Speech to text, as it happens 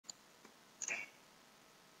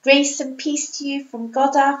Grace and peace to you from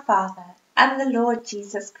God our Father and the Lord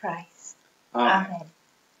Jesus Christ. Amen.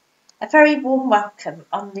 A very warm welcome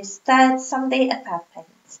on this third Sunday of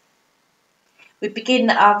Advent. We begin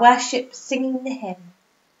our worship singing the hymn,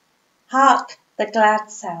 Hark the Glad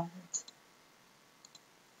Sound.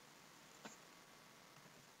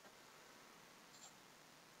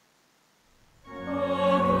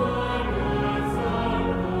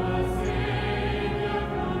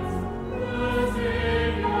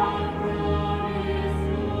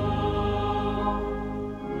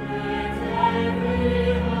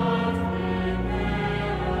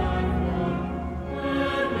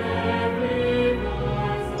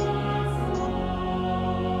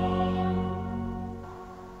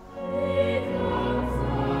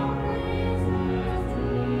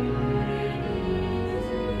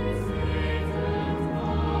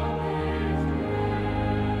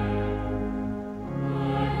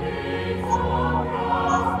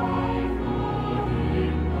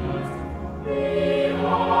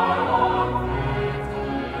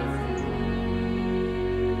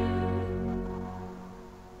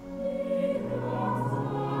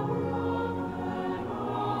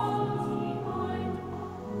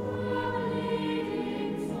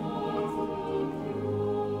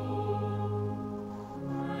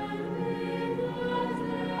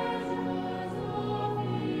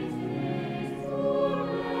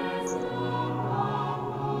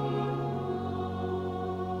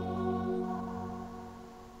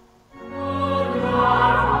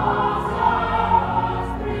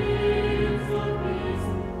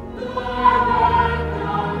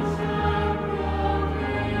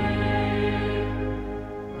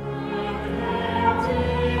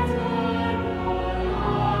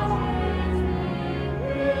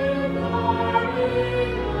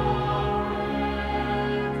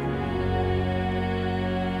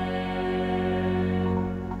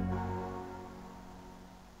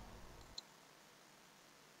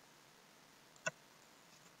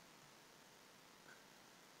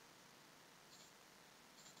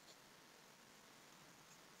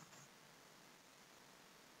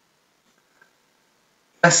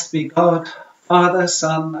 Blessed be God, Father,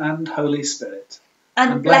 Son, and Holy Spirit.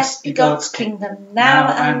 And blessed be God's kingdom, now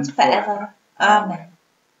and forever. Amen.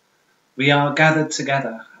 We are gathered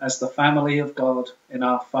together as the family of God in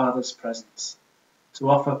our Father's presence, to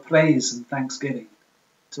offer praise and thanksgiving,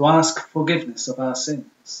 to ask forgiveness of our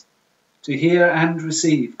sins, to hear and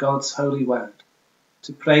receive God's holy word,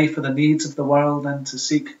 to pray for the needs of the world and to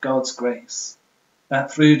seek God's grace,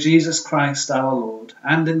 that through Jesus Christ our Lord,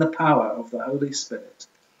 and in the power of the Holy Spirit,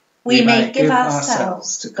 we may give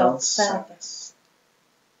ourselves to God's service.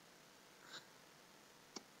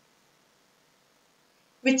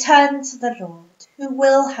 Return to the Lord, who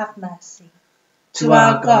will have mercy, to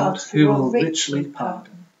our God, who will richly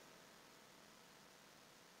pardon.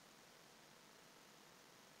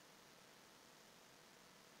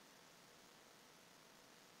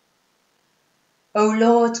 O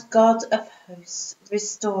Lord God of hosts,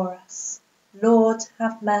 restore us. Lord,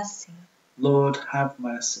 have mercy. Lord, have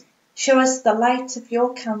mercy. Show us the light of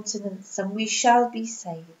your countenance, and we shall be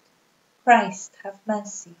saved. Christ, have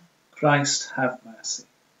mercy. Christ, have mercy.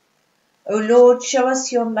 O Lord, show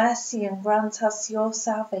us your mercy and grant us your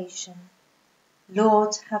salvation.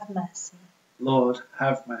 Lord, have mercy. Lord,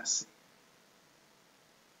 have mercy.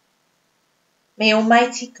 May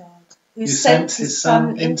Almighty God, who sent his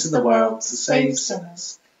Son into the world to save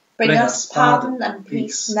sinners, bring us pardon and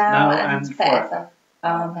peace now and forever.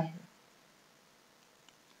 Amen.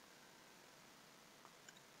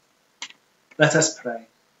 Let us pray.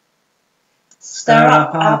 Stir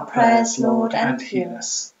up our prayers, Lord, and hear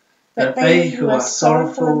us, that they who are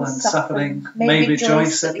sorrowful and suffering may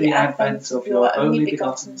rejoice at the advent of your only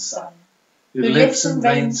begotten Son, who lives and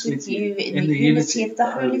reigns with you in the unity of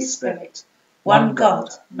the Holy Spirit, one God,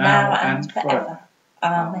 now and forever.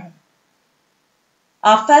 Amen.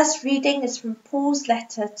 Our first reading is from Paul's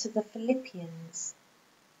letter to the Philippians.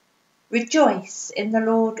 Rejoice in the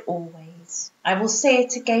Lord always. I will say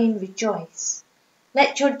it again, rejoice.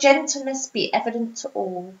 Let your gentleness be evident to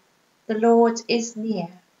all. The Lord is near.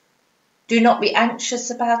 Do not be anxious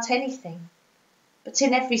about anything, but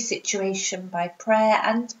in every situation by prayer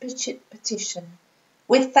and petition,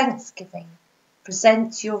 with thanksgiving,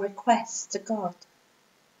 present your requests to God.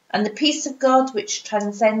 And the peace of God, which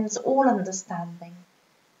transcends all understanding,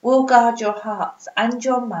 will guard your hearts and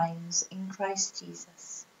your minds in Christ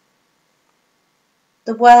Jesus.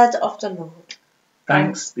 The word of the Lord.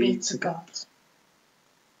 Thanks be to God.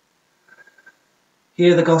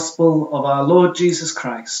 Hear the gospel of our Lord Jesus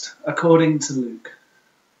Christ, according to Luke.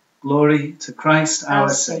 Glory to Christ our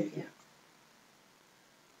Saviour.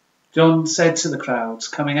 John said to the crowds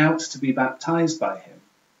coming out to be baptized by him,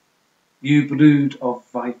 "You brood of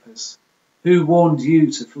vipers, who warned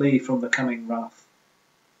you to flee from the coming wrath?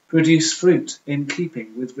 Produce fruit in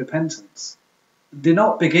keeping with repentance. And do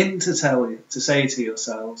not begin to say to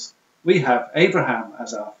yourselves, 'We have Abraham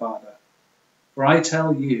as our father.' For I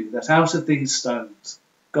tell you that out of these stones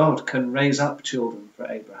God can raise up children for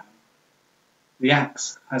Abraham. The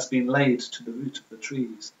axe has been laid to the root of the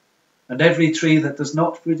trees, and every tree that does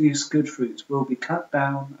not produce good fruit will be cut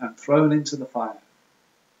down and thrown into the fire."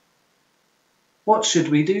 "What should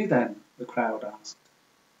we do then?" the crowd asked.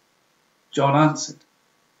 John answered,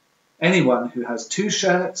 "Anyone who has 2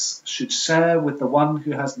 shirts should share with the one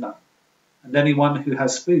who has none, and anyone who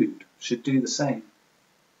has food should do the same."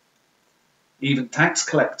 Even tax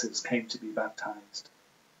collectors came to be baptized.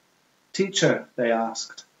 "Teacher," they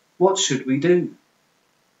asked, "what should we do?"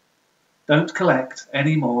 "Don't collect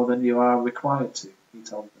any more than you are required to," he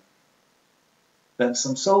told them. Then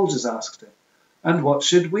some soldiers asked him, "And what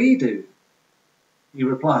should we do?" He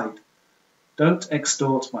replied, "Don't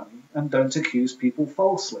extort money and don't accuse people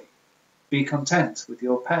falsely. Be content with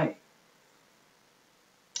your pay."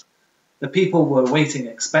 The people were waiting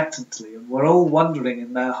expectantly and were all wondering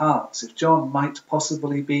in their hearts if John might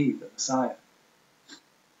possibly be the Messiah.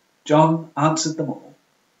 John answered them all,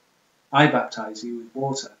 "I baptize you with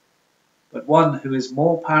water, but one who is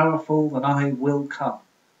more powerful than I will come,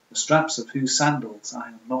 the straps of whose sandals I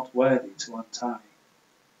am not worthy to untie.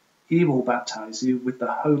 He will baptize you with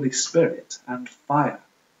the Holy Spirit and fire.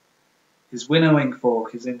 His winnowing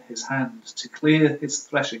fork is in his hand to clear his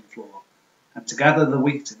threshing floor and to gather the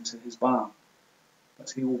wheat into his barn,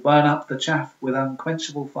 but he will burn up the chaff with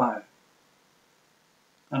unquenchable fire."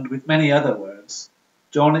 And with many other words,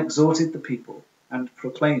 John exhorted the people and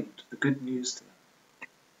proclaimed the good news to them.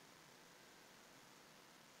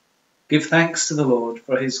 Give thanks to the Lord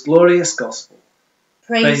for his glorious gospel.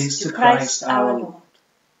 Praise to Christ our Lord.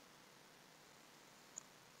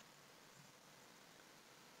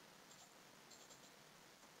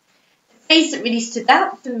 The phrase that really stood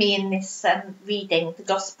out for me in this reading, the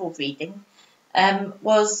gospel reading,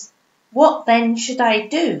 was, "What then should I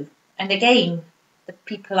do?" And again, the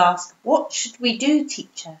people ask, "What should we do,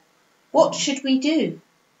 teacher? What should we do?"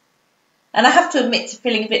 And I have to admit to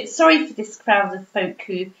feeling a bit sorry for this crowd of folk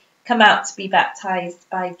who come out to be baptised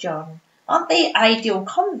by John. Aren't they ideal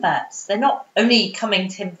converts? They're not only coming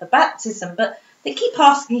to him for baptism, but they keep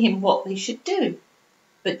asking him what they should do.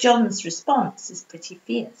 But John's response is pretty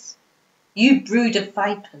fierce. "You brood of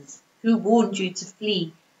vipers, who warned you to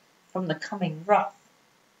flee from the coming wrath?"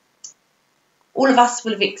 All of us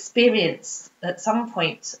will have experienced at some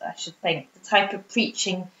point, I should think, the type of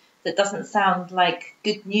preaching that doesn't sound like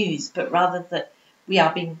good news, but rather that we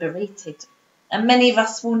are being berated. And many of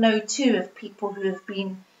us will know too of people who have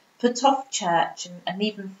been put off church and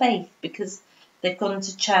even faith because they've gone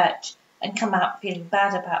to church and come out feeling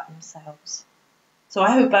bad about themselves. So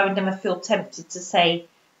I hope I would never feel tempted to say,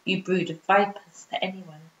 "You brood of vipers," to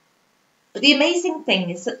anyone. But the amazing thing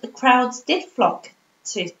is that the crowds did flock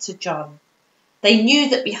to John. They knew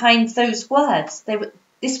that behind those words,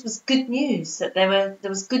 this was good news, that there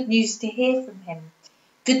was good news to hear from him,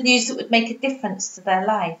 good news that would make a difference to their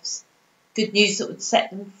lives, good news that would set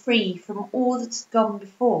them free from all that had gone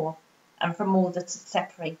before and from all that had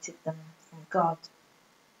separated them from God.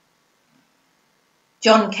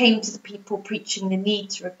 John came to the people preaching the need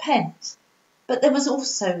to repent, but there was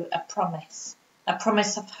also a promise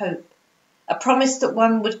of hope, a promise that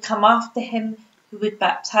one would come after him who would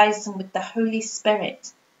baptize them with the Holy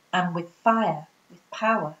Spirit and with fire, with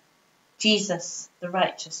power, Jesus, the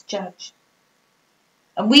righteous judge.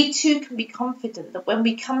 And we too can be confident that when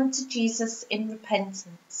we come to Jesus in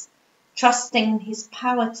repentance, trusting in his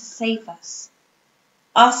power to save us,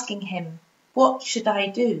 asking him, "What should I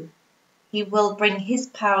do?" he will bring his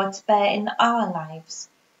power to bear in our lives,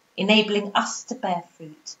 enabling us to bear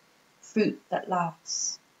fruit that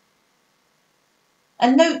lasts.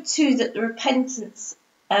 And note too that the repentance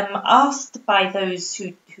asked by those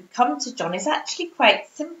who come to John is actually quite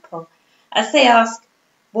simple. As they ask,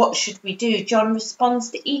 "What should we do?" John responds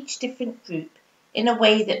to each different group in a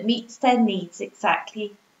way that meets their needs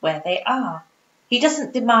exactly where they are. He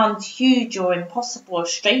doesn't demand huge or impossible or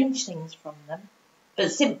strange things from them,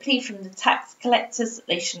 but simply from the tax collectors that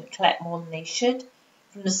they shouldn't collect more than they should,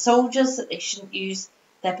 from the soldiers that they shouldn't use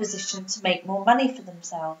their position to make more money for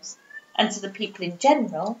themselves, and to the people in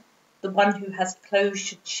general, the one who has clothes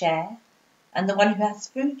should share, and the one who has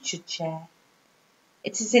food should share.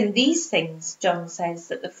 It is in these things, John says,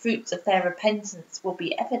 that the fruits of their repentance will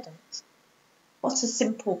be evident. What a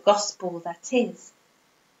simple gospel that is.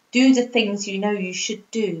 Do the things you know you should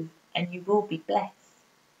do, and you will be blessed.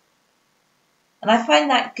 And I find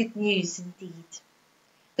that good news indeed.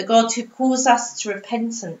 The God who calls us to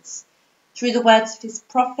repentance through the words of his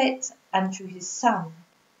prophet and through his Son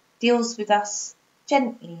deals with us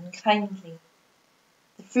gently and kindly.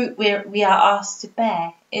 The fruit we are asked to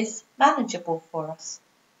bear is manageable for us.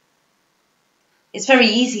 It's very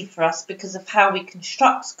easy for us, because of how we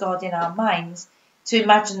construct God in our minds, to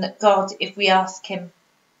imagine that God, if we ask him,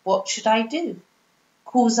 "What should I do?"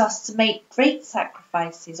 calls us to make great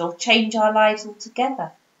sacrifices or change our lives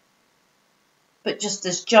altogether. But just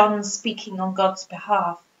as John, speaking on God's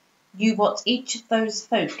behalf, knew what each of those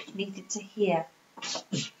folk needed to hear,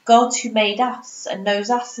 God, who made us and knows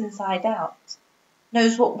us inside out,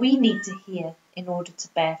 knows what we need to hear in order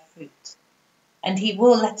to bear fruit. And he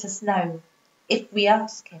will let us know if we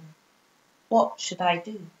ask him, "What should I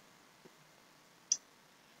do?"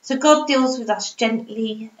 So God deals with us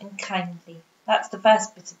gently and kindly. That's the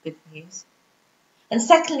first bit of good news. And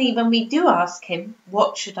secondly, when we do ask him,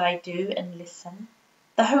 "What should I do?" and listen,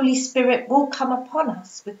 the Holy Spirit will come upon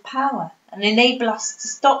us with power and enable us to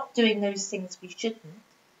stop doing those things we shouldn't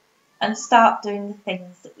and start doing the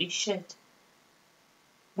things that we should.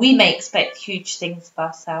 We may expect huge things of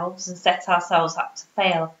ourselves and set ourselves up to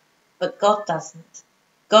fail, but God doesn't.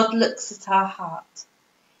 God looks at our heart.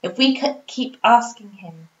 If we keep asking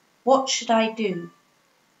him, "What should I do?"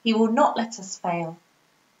 he will not let us fail,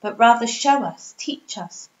 but rather show us, teach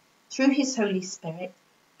us, through his Holy Spirit,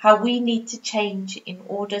 how we need to change in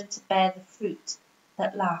order to bear the fruit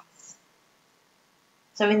that lasts.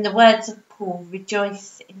 So in the words of Paul,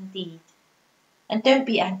 rejoice indeed, and don't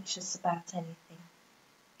be anxious about anything.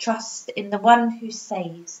 Trust in the one who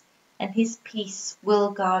saves, and his peace will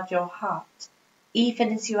guard your heart,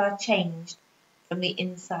 even as you are changed from the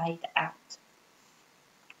inside out.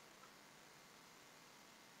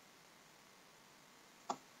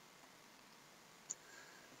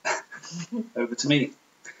 Over to me.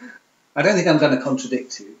 I don't think I'm going to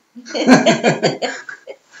contradict you.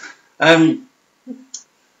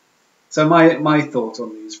 So my thought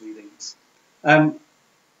on these readings.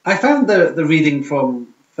 I found the reading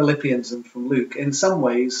from Philippians and from Luke in some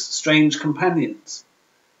ways strange companions.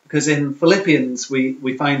 Because in Philippians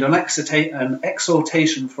we find an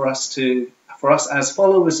exhortation for us as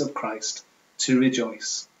followers of Christ to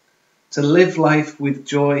rejoice, to live life with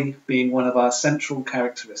joy being one of our central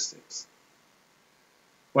characteristics.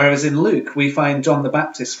 Whereas in Luke we find John the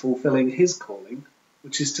Baptist fulfilling his calling,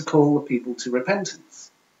 which is to call the people to repentance,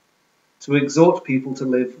 to exhort people to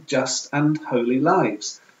live just and holy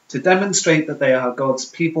lives, to demonstrate that they are God's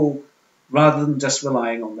people rather than just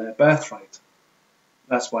relying on their birthright.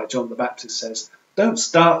 That's why John the Baptist says, "Don't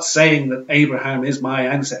start saying that Abraham is my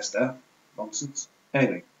ancestor." Nonsense.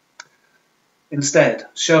 Anyway, instead,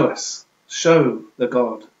 show the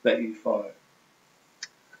God that you follow.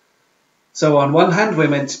 So on one hand, we're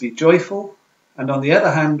meant to be joyful, and on the other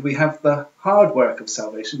hand, we have the hard work of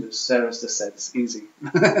salvation, which Sarah's just said is easy,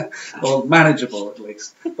 or manageable at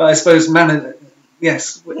least. But I suppose,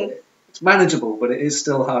 yes, it's manageable, but it is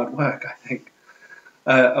still hard work, I think.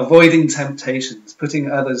 Avoiding temptations, putting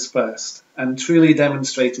others first, and truly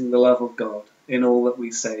demonstrating the love of God in all that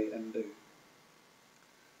we say and do.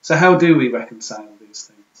 So how do we reconcile these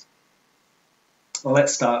things? Well,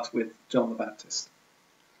 let's start with John the Baptist.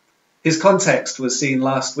 His context was seen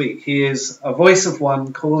last week. He is a voice of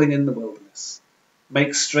one calling in the wilderness,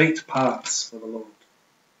 make straight paths for the Lord.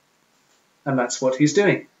 And that's what he's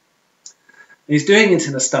doing. He's doing it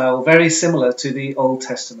in a style very similar to the Old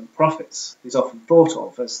Testament prophets. He's often thought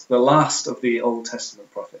of as the last of the Old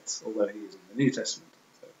Testament prophets, although he is in the New Testament.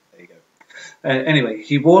 So there you go. Anyway,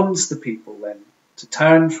 he warns the people then to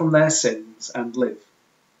turn from their sins and live.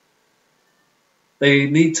 They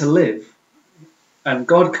need to live, and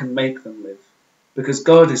God can make them live, because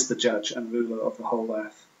God is the judge and ruler of the whole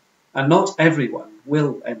earth, and not everyone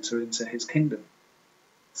will enter into his kingdom.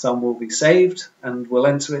 Some will be saved and will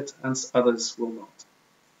enter it, and others will not.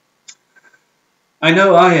 I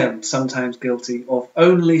know I am sometimes guilty of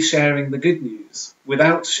only sharing the good news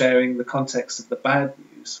without sharing the context of the bad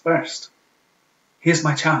news first. Here's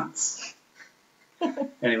my chance.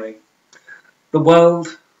 Anyway, the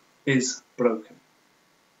world is broken.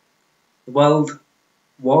 The world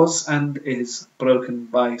was and is broken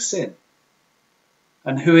by sin.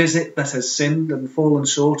 And who is it that has sinned and fallen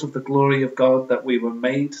short of the glory of God that we were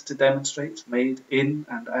made to demonstrate, made in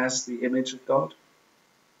and as the image of God?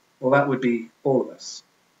 Well, that would be all of us,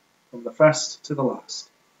 from the first to the last.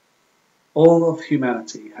 All of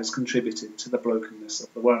humanity has contributed to the brokenness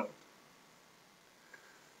of the world.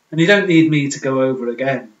 And you don't need me to go over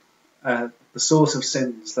again the sort of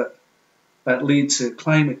sins that that lead to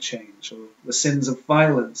climate change, or the sins of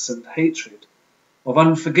violence and hatred, of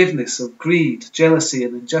unforgiveness, of greed, jealousy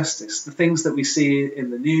and injustice, the things that we see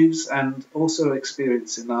in the news and also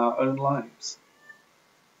experience in our own lives.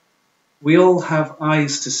 We all have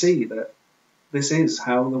eyes to see that this is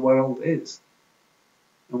how the world is.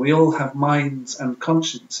 And we all have minds and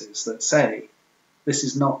consciences that say this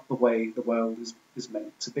is not the way the world is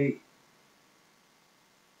meant to be.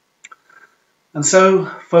 And so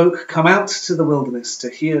folk come out to the wilderness to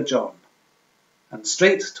hear John, and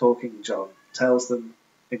straight-talking John tells them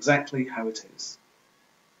exactly how it is.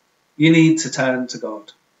 You need to turn to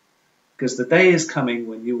God, because the day is coming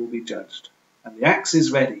when you will be judged, and the axe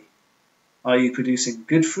is ready. Are you producing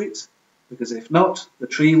good fruit? Because if not, the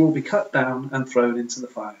tree will be cut down and thrown into the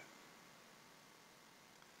fire.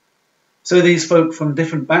 So these folk from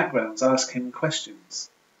different backgrounds ask him questions.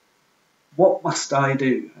 What must I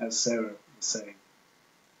do, as Sarah was saying?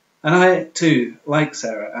 And I, too, like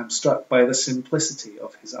Sarah, am struck by the simplicity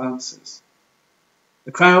of his answers.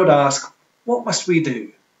 The crowd ask, what must we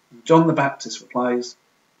do? And John the Baptist replies,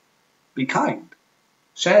 be kind.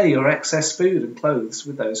 Share your excess food and clothes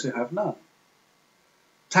with those who have none.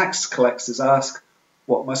 Tax collectors ask,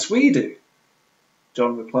 what must we do?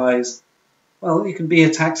 John replies, well, you can be a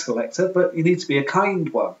tax collector, but you need to be a kind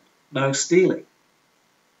one, no stealing.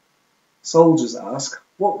 Soldiers ask,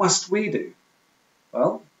 what must we do?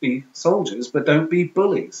 Well, be soldiers, but don't be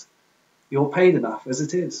bullies. You're paid enough as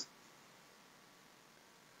it is.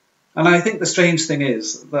 And I think the strange thing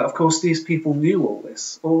is that, of course, these people knew all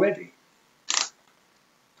this already.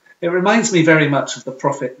 It reminds me very much of the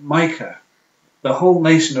prophet Micah. The whole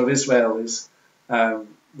nation of Israel is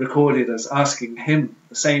recorded as asking him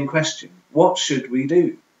the same question, what should we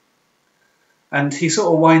do? And he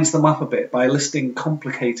sort of winds them up a bit by listing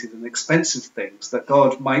complicated and expensive things that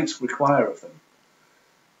God might require of them.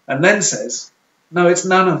 And then says, no, it's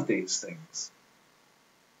none of these things.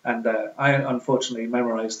 And I unfortunately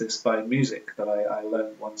memorized this by music that I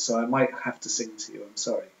learned once, so I might have to sing to you, I'm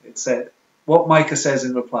sorry. It said, what Micah says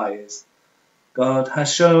in reply is, God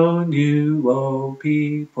has shown you, O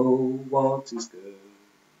people, what is good.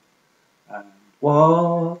 And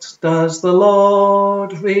what does the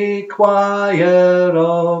Lord require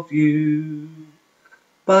of you?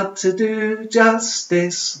 But to do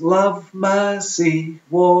justice, love mercy,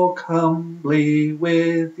 walk humbly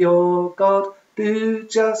with your God. Do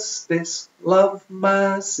justice, love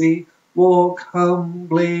mercy, walk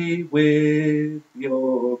humbly with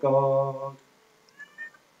your God.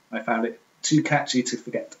 I found it too catchy to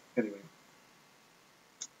forget. Anyway.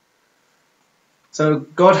 So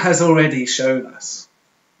God has already shown us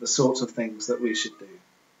the sorts of things that we should do.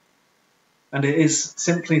 And it is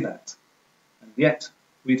simply that. And yet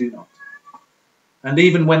we do not. And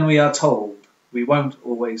even when we are told, we won't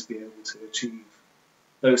always be able to achieve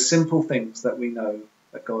those simple things that we know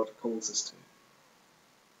that God calls us to.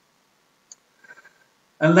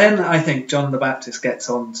 And then I think John the Baptist gets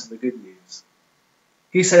on to the good news.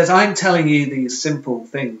 He says, I'm telling you these simple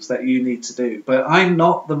things that you need to do, but I'm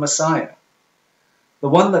not the Messiah. The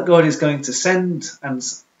one that God is going to send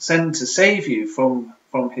to save you from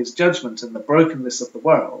his judgment and the brokenness of the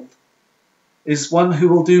world is one who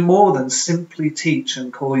will do more than simply teach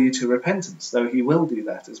and call you to repentance, though he will do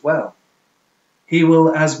that as well. He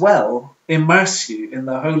will as well immerse you in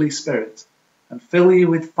the Holy Spirit and fill you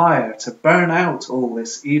with fire to burn out all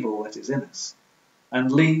this evil that is in us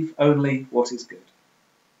and leave only what is good.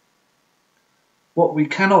 What we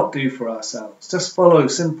cannot do for ourselves, just follow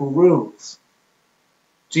simple rules,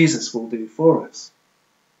 Jesus will do for us.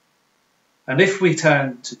 And if we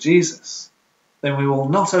turn to Jesus, then we will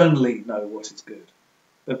not only know what is good,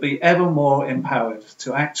 but be ever more empowered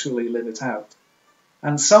to actually live it out,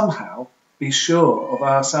 and somehow be sure of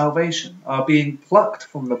our salvation, our being plucked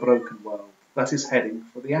from the broken world that is heading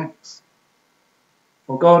for the axe.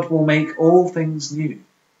 For God will make all things new,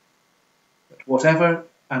 but whatever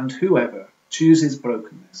and whoever chooses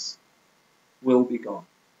brokenness will be gone.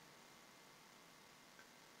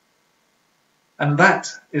 And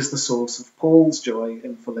that is the source of Paul's joy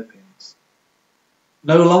in Philippians.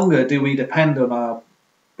 No longer do we depend on our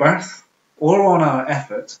birth or on our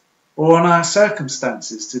effort or on our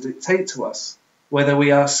circumstances to dictate to us whether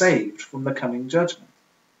we are saved from the coming judgment.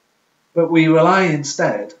 But we rely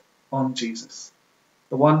instead on Jesus,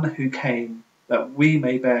 the one who came that we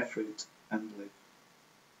may bear fruit and live.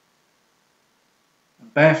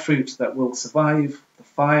 And bear fruit that will survive the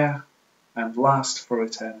fire and last for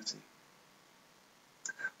eternity.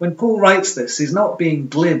 When Paul writes this, he's not being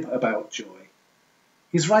glib about joy.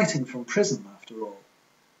 He's writing from prison, after all.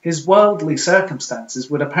 His worldly circumstances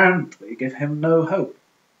would apparently give him no hope.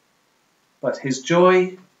 but his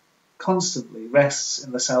joy constantly rests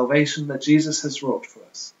in the salvation that Jesus has wrought for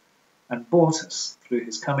us and bought us through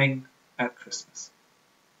his coming at Christmas.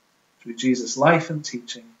 Through Jesus' life and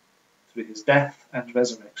teaching, through his death and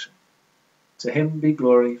resurrection. To him be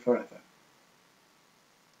glory forever.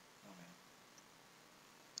 Amen.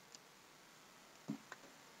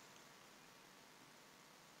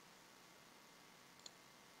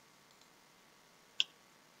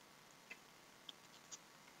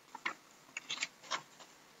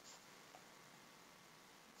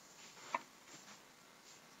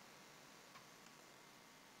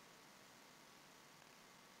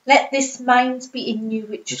 Let this mind be in you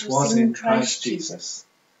which was in Christ Jesus.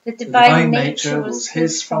 The The divine nature was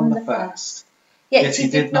his from the first, yet he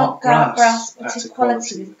did not grasp at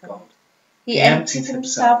equality with God. He emptied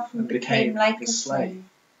himself and became like a slave.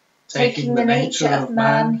 Taking the nature of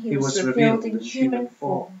man, he was revealed in human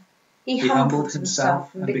form. He humbled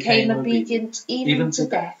himself and became obedient even to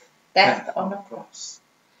death, death on a cross.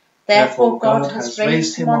 Therefore God has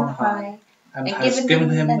raised him on high and has given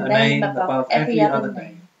him a name above every other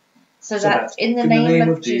name, so that in the name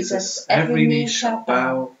of Jesus every knee shall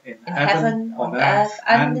bow in heaven, on earth,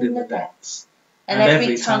 and in the depths, and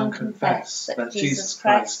every tongue confess that Jesus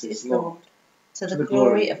Christ is Lord, to the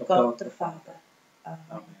glory of God the Father.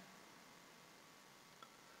 Amen.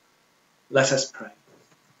 Let us pray.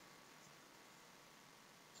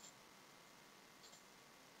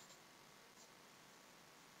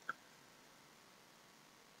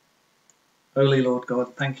 Holy Lord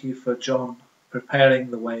God, thank you for John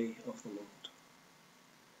preparing the way of the Lord.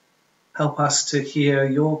 Help us to hear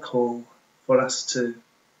your call for us to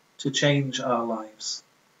change our lives,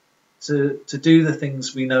 to do the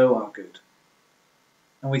things we know are good.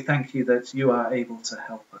 And we thank you that you are able to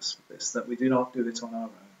help us with this, that we do not do it on our own.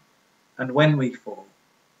 And when we fall,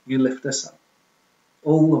 you lift us up,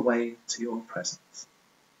 all the way to your presence.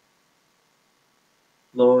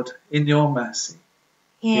 Lord, in your mercy,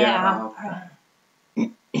 hear our prayer.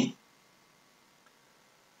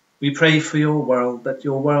 We pray for your world, that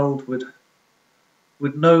your world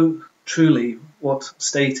would know truly what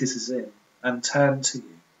state it is in and turn to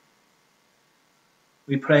you.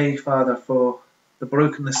 We pray, Father, for the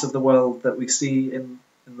brokenness of the world that we see in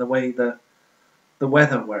the way the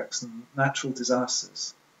weather works and natural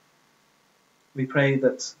disasters. We pray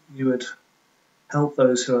that you would help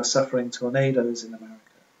those who are suffering tornadoes in America,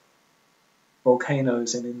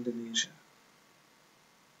 volcanoes in Indonesia,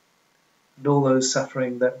 and all those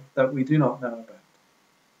suffering that we do not know about.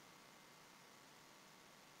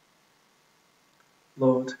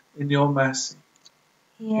 Lord, in your mercy,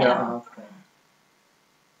 hear our prayer.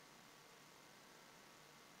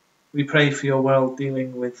 We pray for your world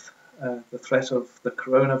dealing with the threat of the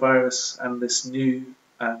coronavirus and this new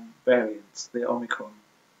variant, the Omicron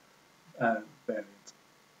variant.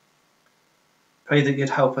 Pray that you'd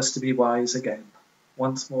help us to be wise again,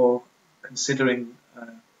 once more considering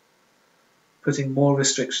putting more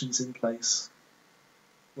restrictions in place,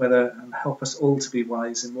 and help us all to be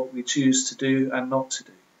wise in what we choose to do and not to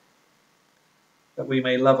do, that we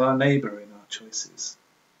may love our neighbour in our choices.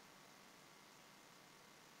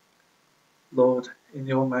 Lord, in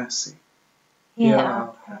your mercy, hear our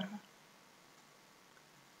prayer.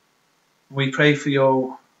 We pray for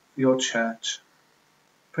your church.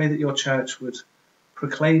 Pray that your church would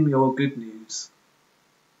proclaim your good news,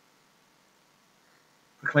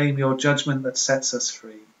 proclaim your judgment that sets us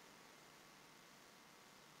free,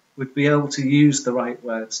 would be able to use the right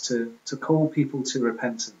words to call people to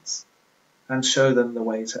repentance and show them the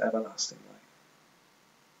way to everlasting life.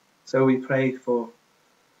 So we pray for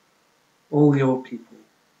all your people,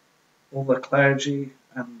 all the clergy,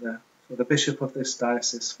 and for the bishop of this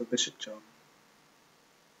diocese, for Bishop John.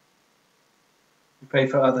 We pray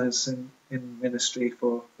for others in ministry,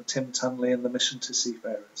 for Tim Tunley and the Mission to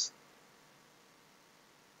Seafarers.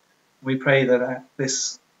 We pray that at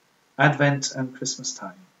this Advent and Christmas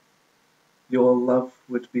time, your love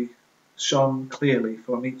would be shone clearly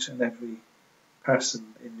from each and every person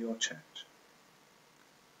in your church.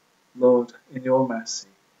 Lord, in your mercy,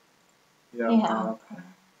 hear our prayer.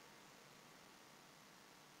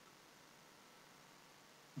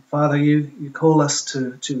 Father, you call us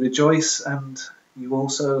to rejoice, and you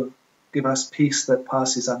also give us peace that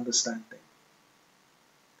passes understanding.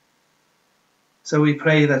 So we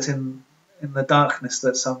pray that in the darkness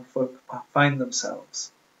that some folk find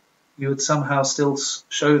themselves, you would somehow still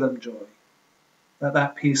show them joy,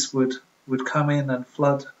 that peace would come in and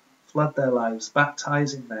flood their lives,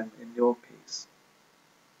 baptizing them in your peace.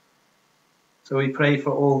 So we pray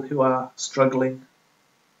for all who are struggling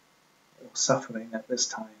or suffering at this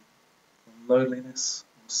time, from loneliness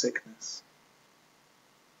or sickness,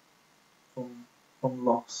 from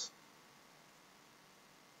loss.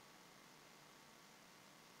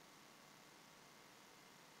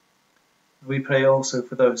 We pray also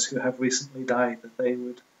for those who have recently died, that they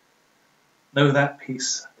would know that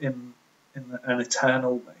peace in an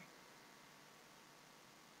eternal way.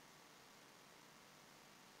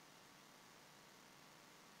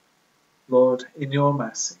 Lord, in your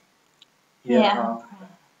mercy, hear our prayer.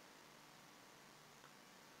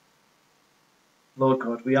 Lord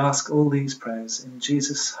God, we ask all these prayers in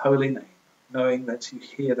Jesus' holy name, knowing that you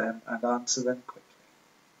hear them and answer them quickly.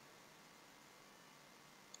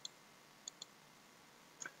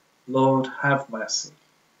 Lord, have mercy.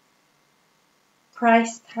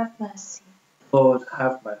 Christ, have mercy. Lord,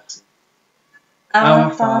 have mercy.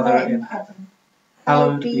 Our Father in heaven,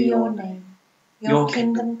 hallowed be your name. Your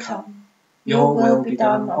kingdom come, your will be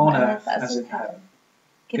done on earth as in heaven.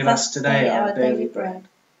 Give us today our daily bread.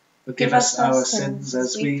 Forgive us our sins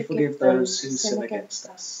as we forgive those who sin against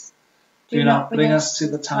us. Do not bring us to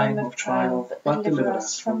the time of trial, but deliver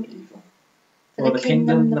us from evil. For the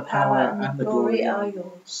kingdom, the power, and the glory are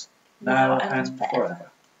yours, now and forever.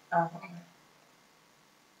 Amen.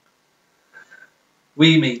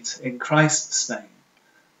 We meet in Christ's name.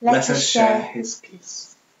 Let us share his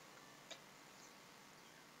peace.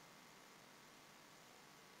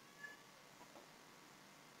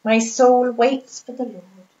 My soul waits for the Lord.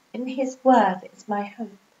 In his word is my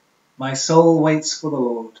hope. My soul waits for the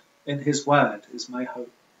Lord. In his word is my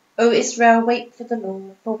hope. O Israel, wait for the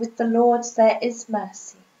Lord, for with the Lord there is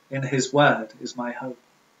mercy. In his word is my hope.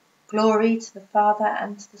 Glory to the Father,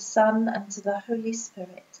 and to the Son, and to the Holy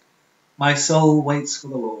Spirit. My soul waits for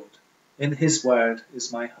the Lord. In his word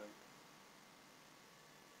is my hope.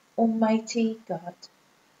 Almighty God,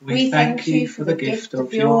 we thank you for the gift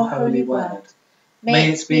of your holy word.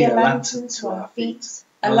 May it be a lantern to our feet,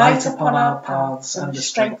 a light upon our paths, and a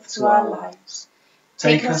strength to our lives.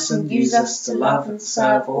 Take us and use us to love and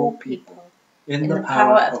serve all people, in the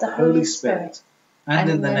power of the Holy Spirit, and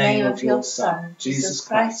in the name of your Son, Jesus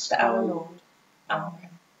Christ our Lord. Amen.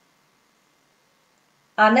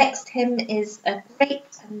 Our next hymn is A Great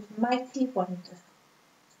and Mighty Wonder.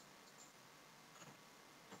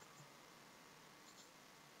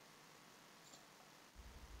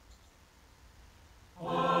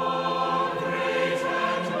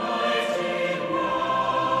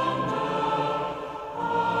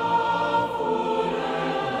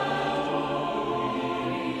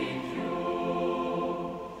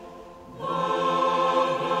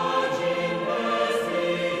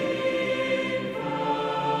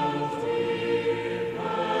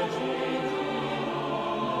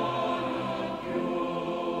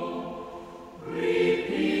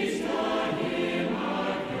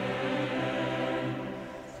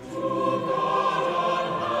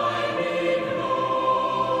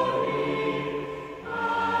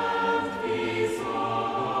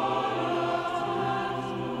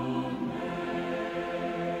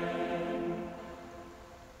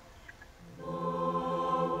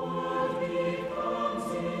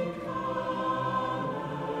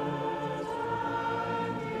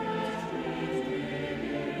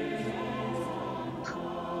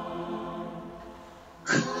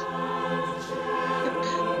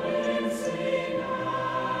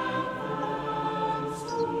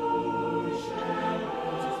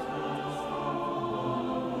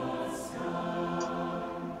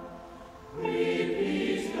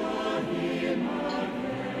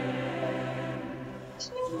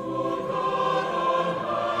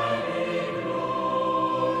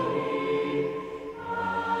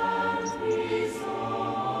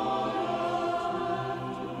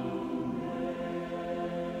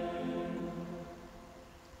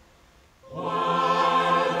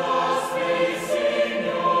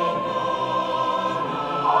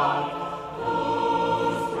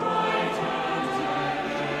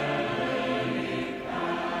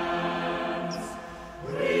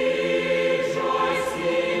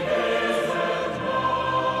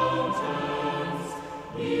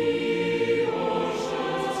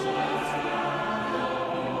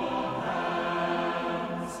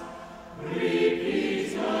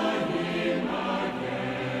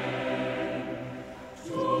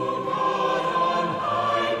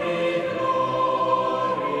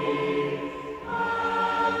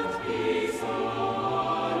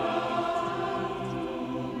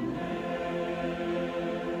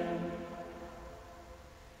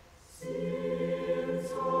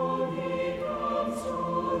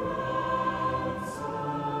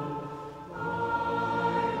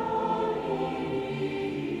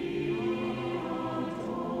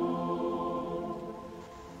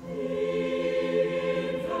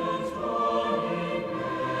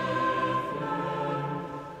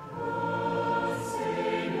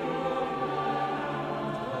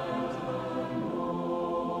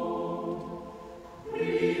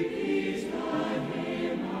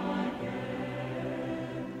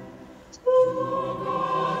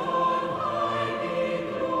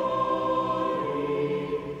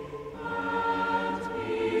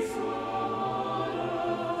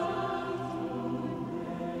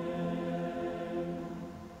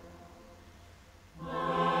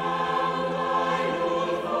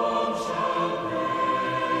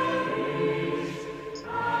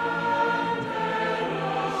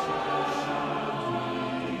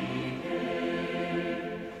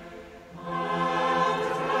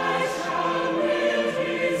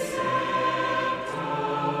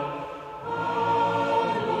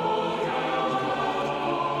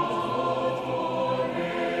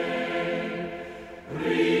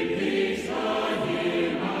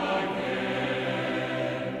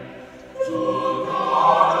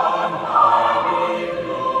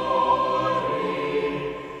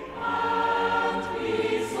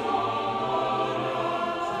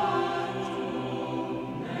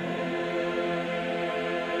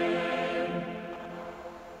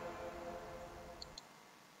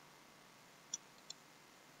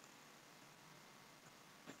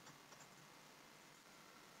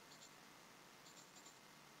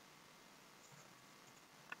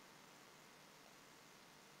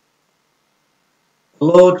 The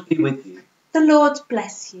Lord be with you. The Lord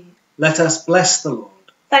bless you. Let us bless the Lord.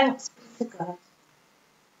 Thanks be to God.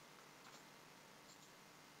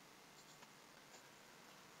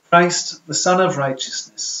 Christ, the Son of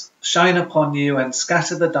Righteousness, shine upon you and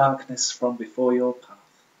scatter the darkness from before your path,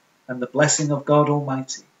 and the blessing of God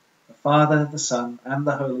Almighty, the Father, the Son, and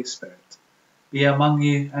the Holy Spirit, be among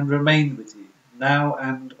you and remain with you, now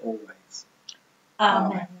and always.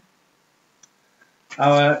 Amen.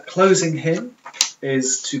 Our closing hymn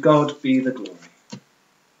is To God Be the Glory.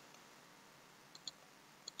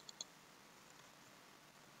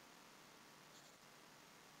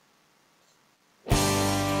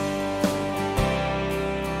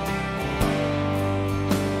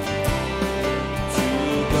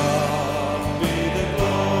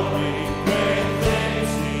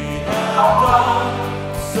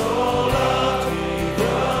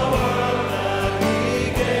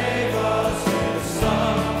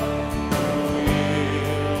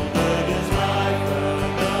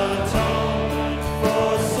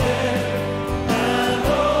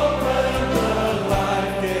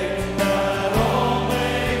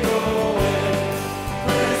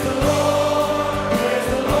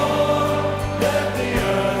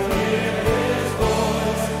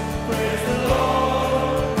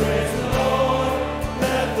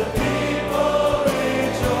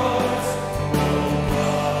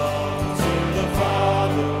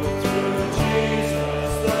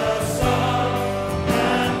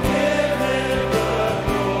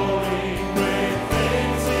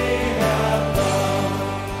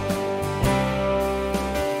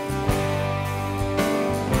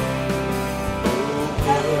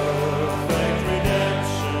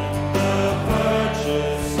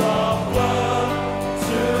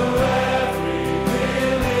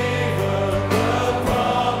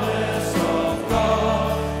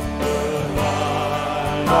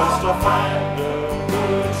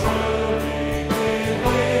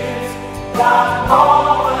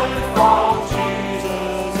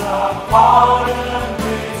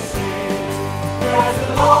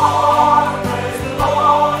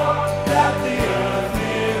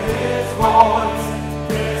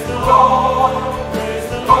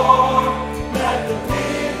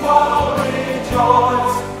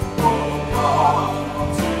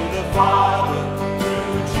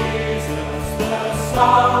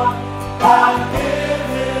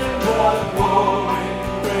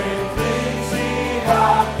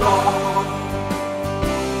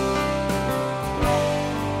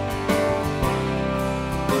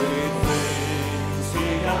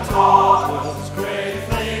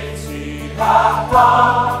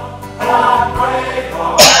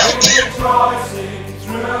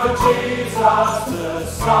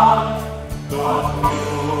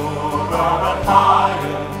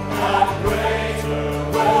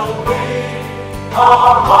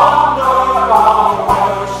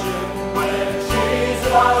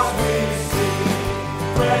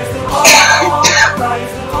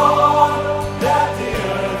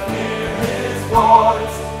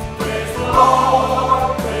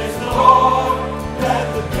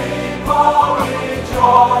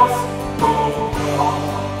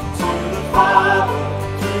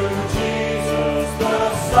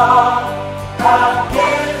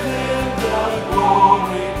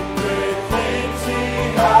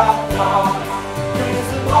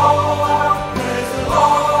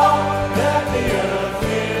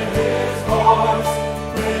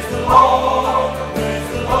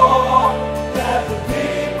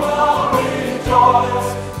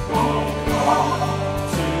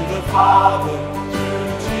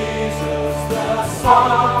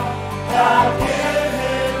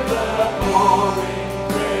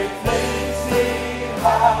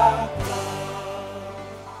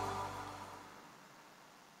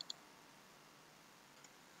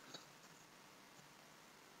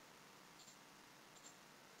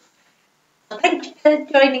 Thank you for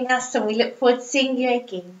joining us, and we look forward to seeing you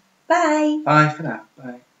again. Bye. Bye for now.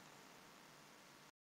 Bye.